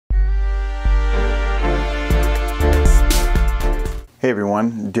Hey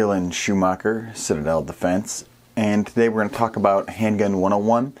everyone, Dylan Schumacher, Citadel Defense, and today we're going to talk about Handgun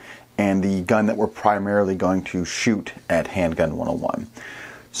 101 and the gun that we're primarily going to shoot at Handgun 101.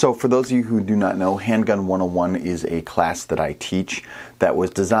 So for those of you who do not know, Handgun 101 is a class that I teach that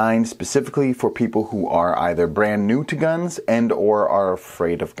was designed specifically for people who are either brand new to guns and or are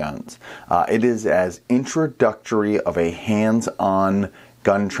afraid of guns. It is as introductory of a hands-on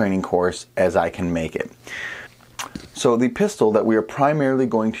gun training course as I can make it. So the pistol that we are primarily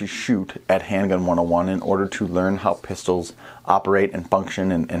going to shoot at Handgun 101 in order to learn how pistols operate and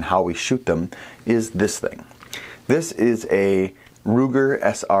function and how we shoot them is this thing. This is a Ruger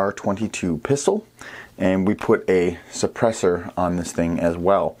SR22 pistol, and we put a suppressor on this thing as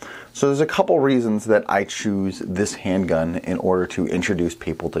well. So there's a couple reasons that I choose this handgun in order to introduce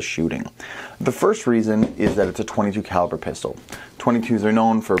people to shooting. The first reason is that it's a 22 caliber pistol. 22s are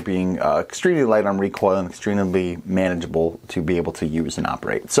known for being extremely light on recoil and extremely manageable to be able to use and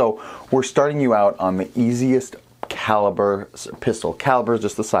operate. So we're starting you out on the easiest caliber pistol. Caliber is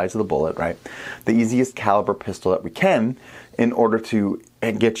just the size of the bullet, right? The easiest caliber pistol that we can in order to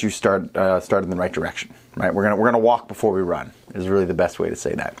get you started in the right direction, right? We're gonna walk before we run is really the best way to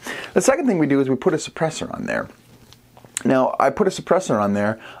say that. The second thing we do is we put a suppressor on there. Now, I put a suppressor on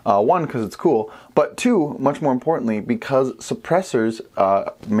there, one, because it's cool, but two, much more importantly, because suppressors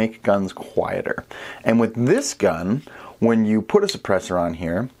make guns quieter. And with this gun, when you put a suppressor on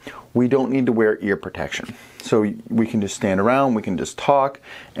here, we don't need to wear ear protection. So we can just stand around, we can just talk,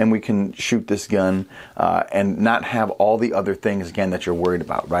 and we can shoot this gun and not have all the other things, again, that you're worried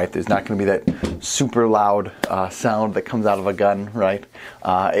about, right? There's not going to be that super loud sound that comes out of a gun, right?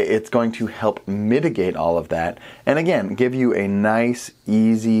 It's going to help mitigate all of that. And again, give you a nice,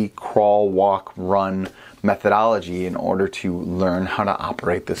 easy crawl, walk, run methodology in order to learn how to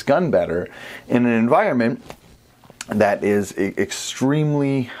operate this gun better in an environment that is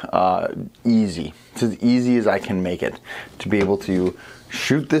extremely easy. It's as easy as I can make it to be able to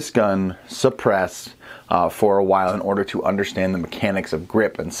shoot this gun suppressed for a while in order to understand the mechanics of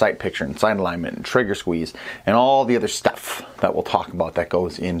grip and sight picture and sight alignment and trigger squeeze and all the other stuff that we'll talk about that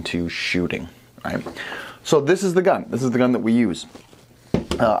goes into shooting, right? So this is the gun. This is the gun that we use.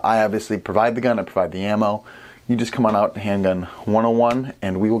 I obviously provide the gun, I provide the ammo. You just come on out to Handgun 101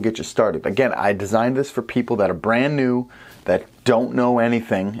 and we will get you started. Again, I designed this for people that are brand new, that don't know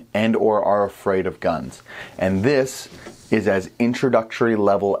anything and or are afraid of guns. And this is as introductory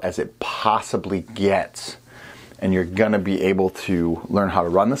level as it possibly gets. And you're gonna be able to learn how to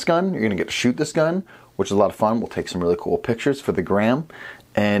run this gun. You're gonna get to shoot this gun, which is a lot of fun. We'll take some really cool pictures for the gram.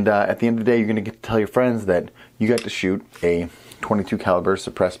 And at the end of the day, you're gonna get to tell your friends that you got to shoot a 22 caliber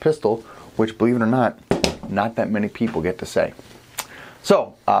suppressed pistol, which, believe it or not that many people get to say.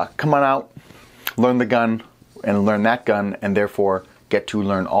 So come on out, learn the gun and learn that gun, and therefore get to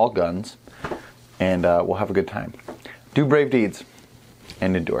learn all guns, and we'll have a good time. Do brave deeds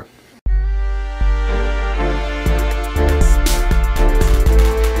and endure.